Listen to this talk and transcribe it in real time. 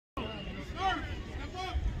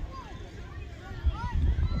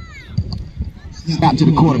Snap to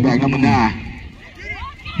the quarterback, number 9.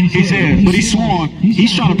 He's there, but he's swung.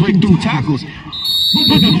 He's trying to break through tackles.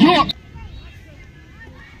 But New York.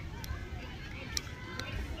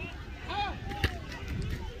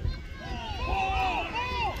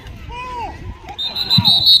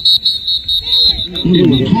 It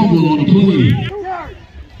was a fumble on the play.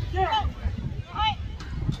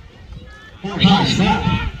 High snap.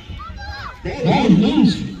 That was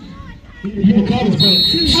loose. He recovers, but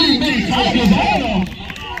she made his head off.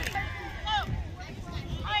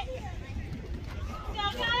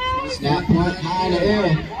 Snap point high in the air.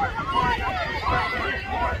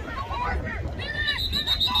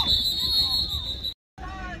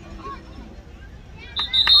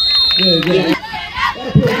 Yeah.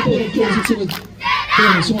 To the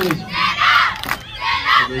 20.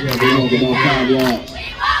 They're gonna get on 5 yards.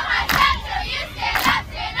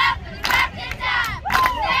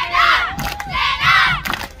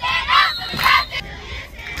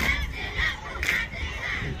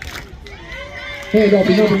 Hand off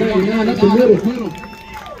to number 99 up the middle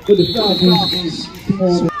for the Falcons.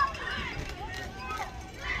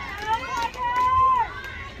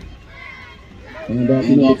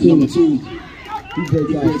 Hand off to number 2. He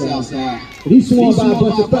breaks outside. But he's swarmed by a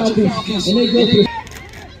bunch of Falcons, and they go to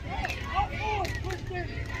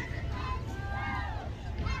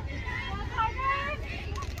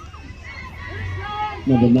the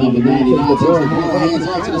number 99 takes the ball, hands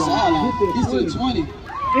off to the sideline. He's to the 20.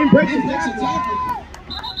 And breaks the tackle.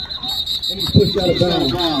 And he's pushed out of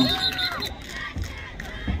bounds.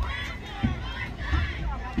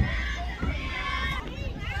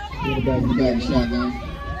 Back shotgun.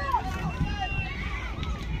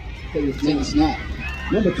 Take a snap.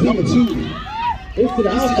 Number two. It's to the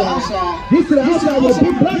outside. He's to the outside with a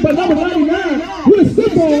big block by number 99 with a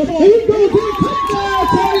slip on. And he goes in. Touchdown,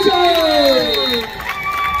 Tigers!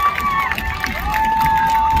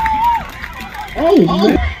 Oh,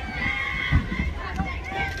 man.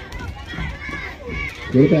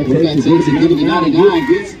 Quarterback takes it, give it to 99.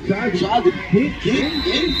 Tried to hit.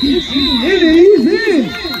 He's in.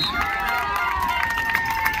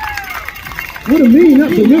 What a mean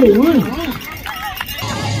up the middle run.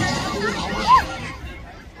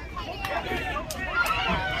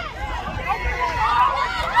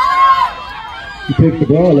 He picked the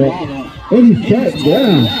ball up. And he sat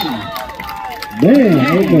down. Man,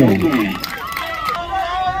 oh man.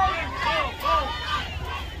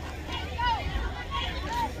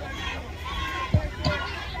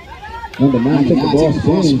 Number 9 took the ball,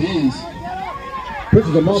 spins.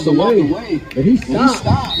 Pushes him off the way. But he stopped.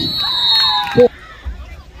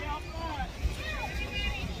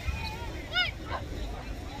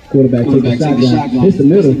 Quarterback takes the shotgun. Hits the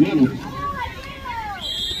middle.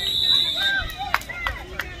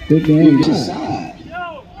 Big game.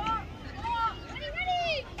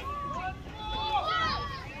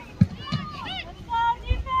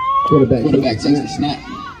 Quarterback takes the snap.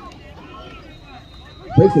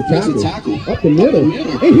 Breaks the tackle. Up the middle.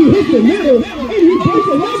 And he hits the middle. And he breaks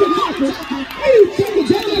another tackle. And he takes it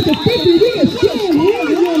down at the 50. He is so hard,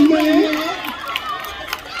 young man.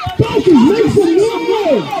 Falcons make some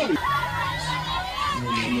noise.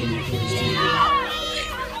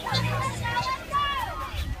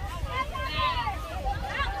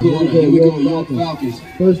 Here we go, Falcons.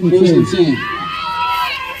 First and 10.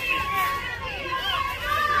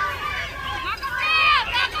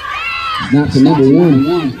 Not to number 1.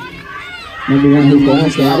 Number 1 hit the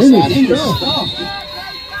outside. In his stuff.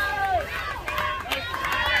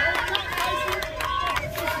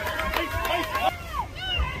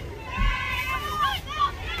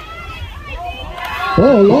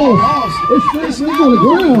 Ball lost. It's straight on the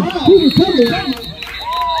ground. He recovered.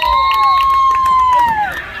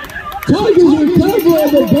 Tigers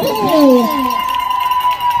recover the ball.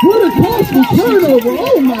 What a costly turnover.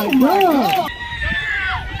 Oh my God.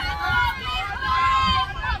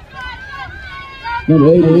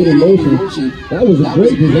 Number 88 in motion. That was a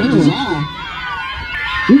great design.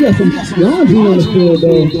 We got some laundry on the field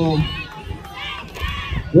though.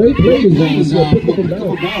 Great play design. Pick up and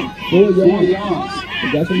down. 4 yards.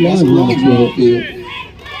 We got some laundry on the field.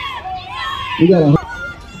 We got a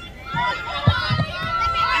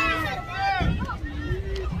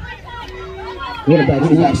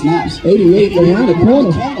quarterback snaps. 88 around the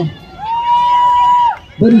corner.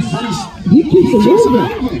 But he keeps it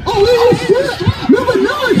moving. Oh, it is set. Number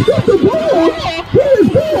 9 took the ball. He is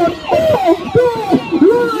there. Oh,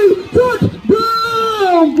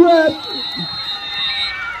 touchdown, Brett.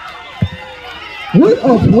 What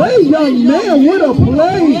a play, young man. What a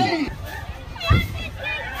play.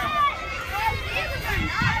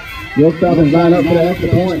 Your Falcons line up for the extra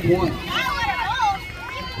point.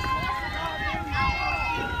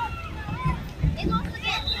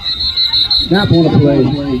 Snap on the play.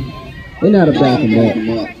 They're not a backing up.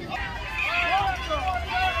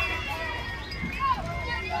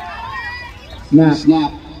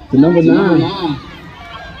 Snap to number 9.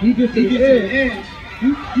 He gets to the edge.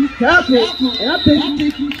 He tapped it. And I think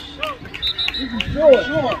he's short.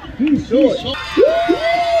 He's short.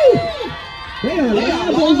 They are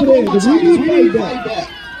live over there. The Ruby played that.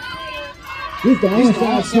 This is the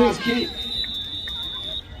onside kick.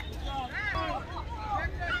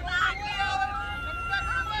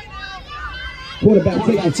 Quarterback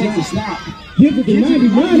takes the snap. Gives it to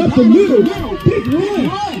 99 up the middle. Big run.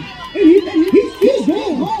 And he's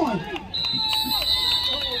going.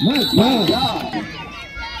 My God.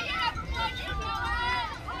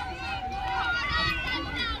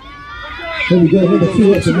 Here we go, number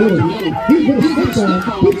 2 up the middle. He put a step on.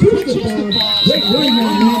 Put 2 steps on. Great run now,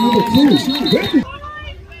 number 2.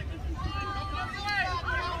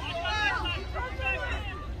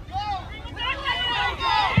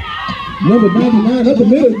 Number 99 up the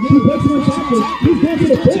middle. He breaks one tackle. He's going to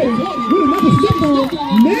the 40. With another step on.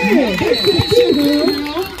 Man, that's the field now.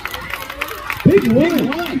 Big run.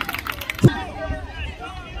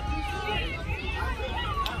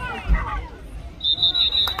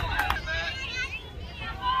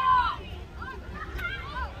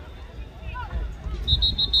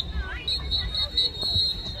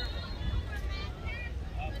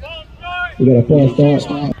 We got a false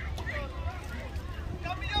start.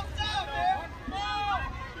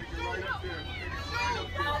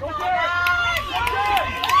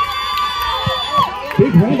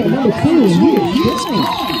 Big run by number 2.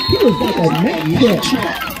 He was like a neck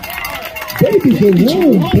check. Baby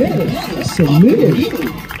Jerome better. Submitted.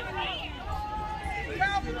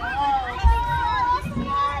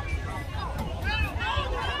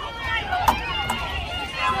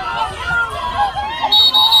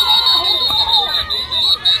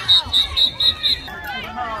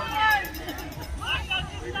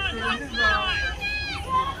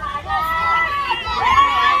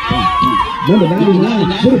 Number 99,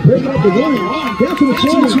 with a break up the run, down to the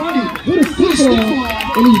 20, with a stick on,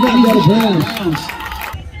 and he's not out of bounds.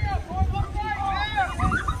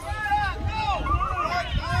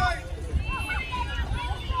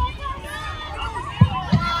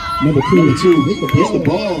 Number 2, hits the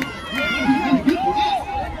ball.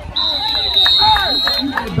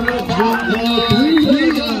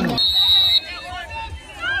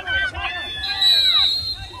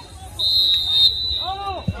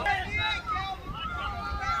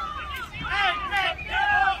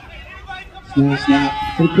 Snap.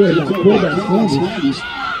 Quarterback slanders.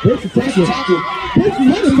 Breaks the tackle. Breaks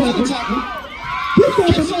another tackle. Gets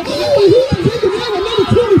off another. Oh, he's taking out another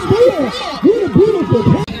 24. What a beautiful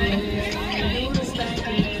pass.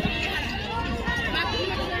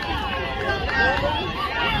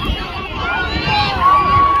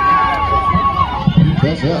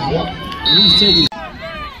 That's up. And he's taking.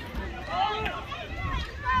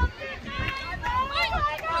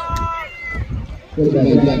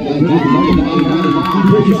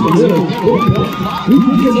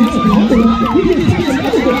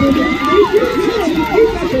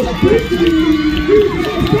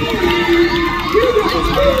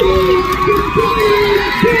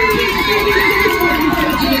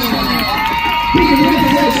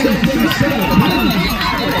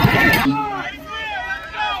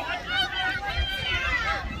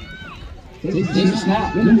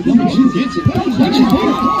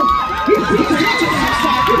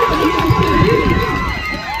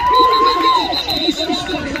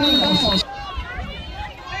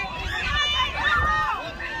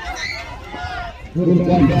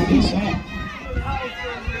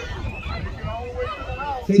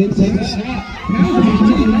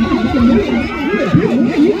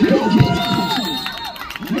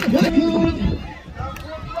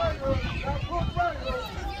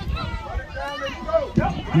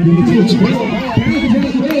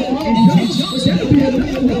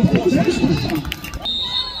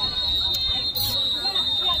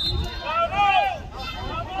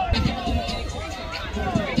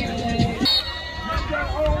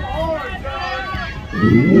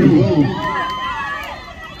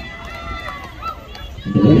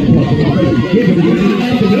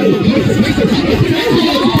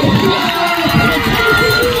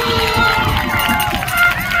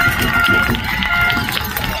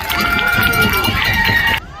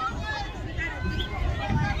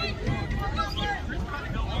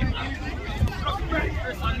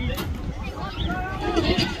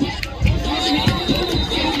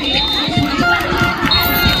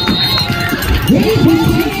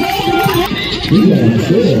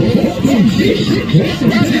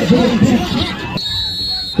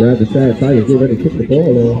 Grab the side, Tigers get ready to kick the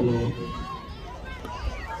ball off.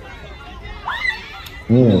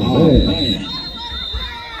 Oh, man.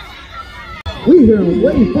 We hear him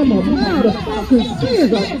waiting from a mile. The Falcons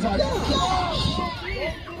fans are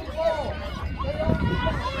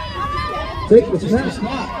take the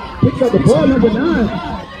snap. Picks up the ball, number 9.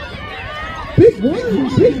 Big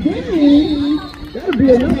one, big game. That'll be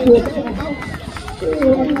enough for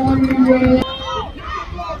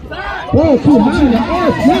ball too high in the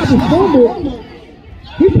air. Snap is fumbled.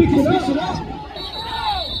 He picks it up.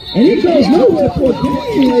 And he goes nowhere for a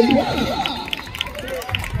game.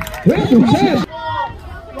 Grafton Tabb.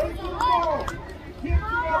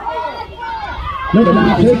 Number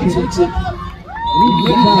 9 takes it.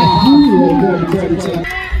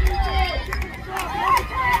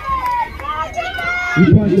 He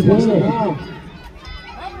punches the ball.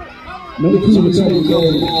 Number 2 is going to go.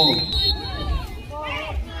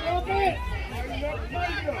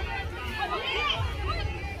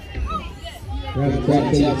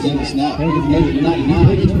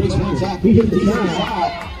 He hits the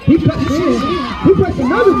side. He cuts in. He breaks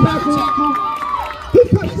another tackle. He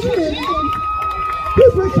cuts in. He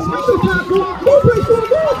breaks another tackle. He breaks one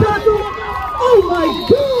more tackle. Oh my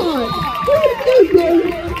God! What is that?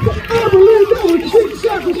 I believe that was 6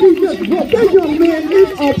 tackles he just broke. That young man is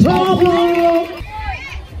a problem.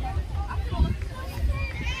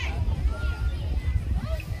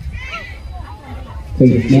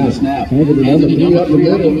 Take a snap. Handle the number 3 up the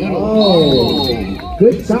middle. Oh,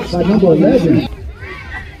 good stop by number 11.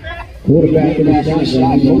 Quarterback in the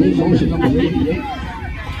shotgun.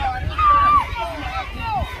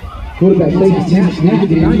 Quarterback takes a snap. Handle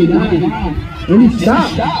the 99. And he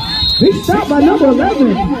stopped. Big stop by number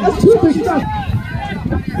 11. That's 2 big stops.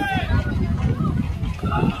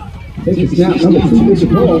 Take a snap. Number 2 gets the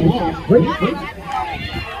ball. Break.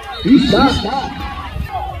 He stopped.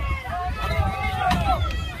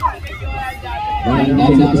 To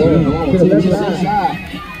the left side.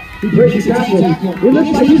 He breaks his tackle. It looks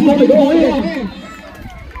like he's going to go in.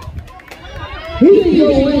 He didn't go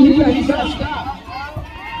in. He got stopped.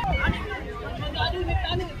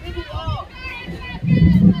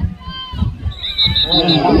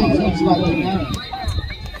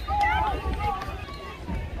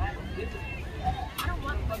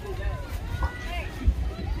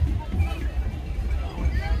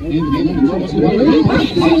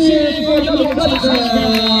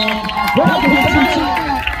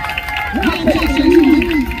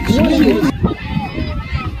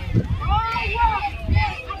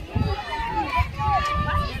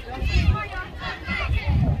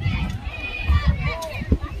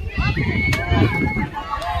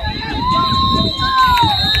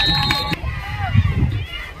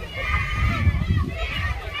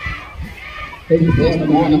 Take the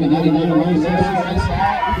ball, number 99 on the right side.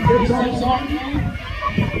 Make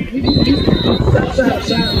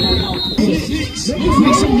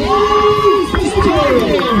some noise.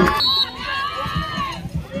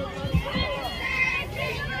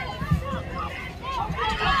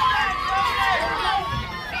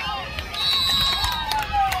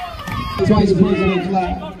 Twice the plays on the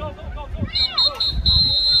clock.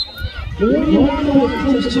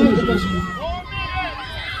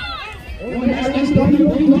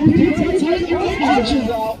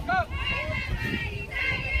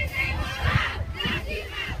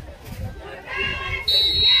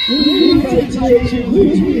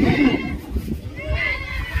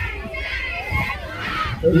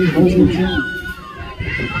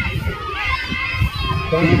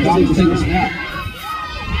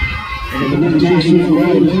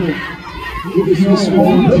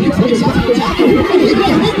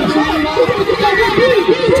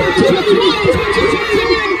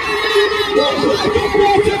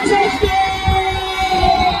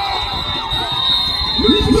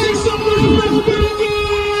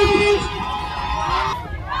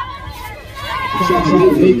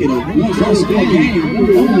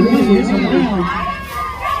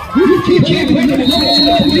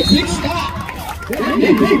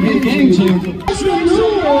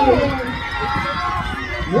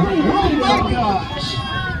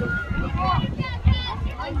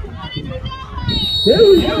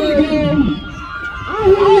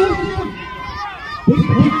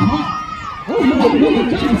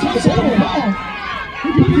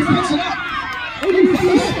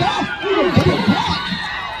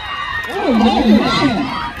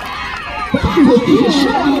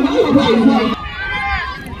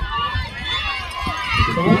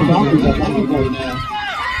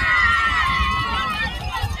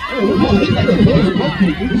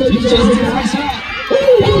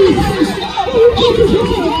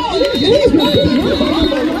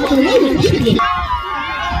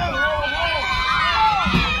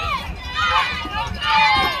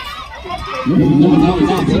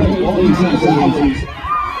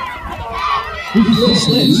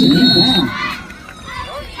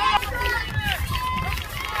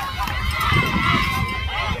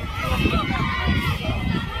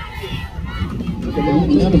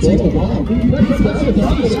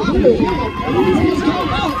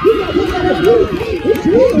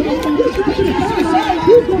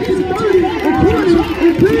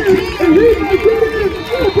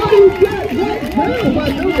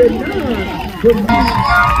 Good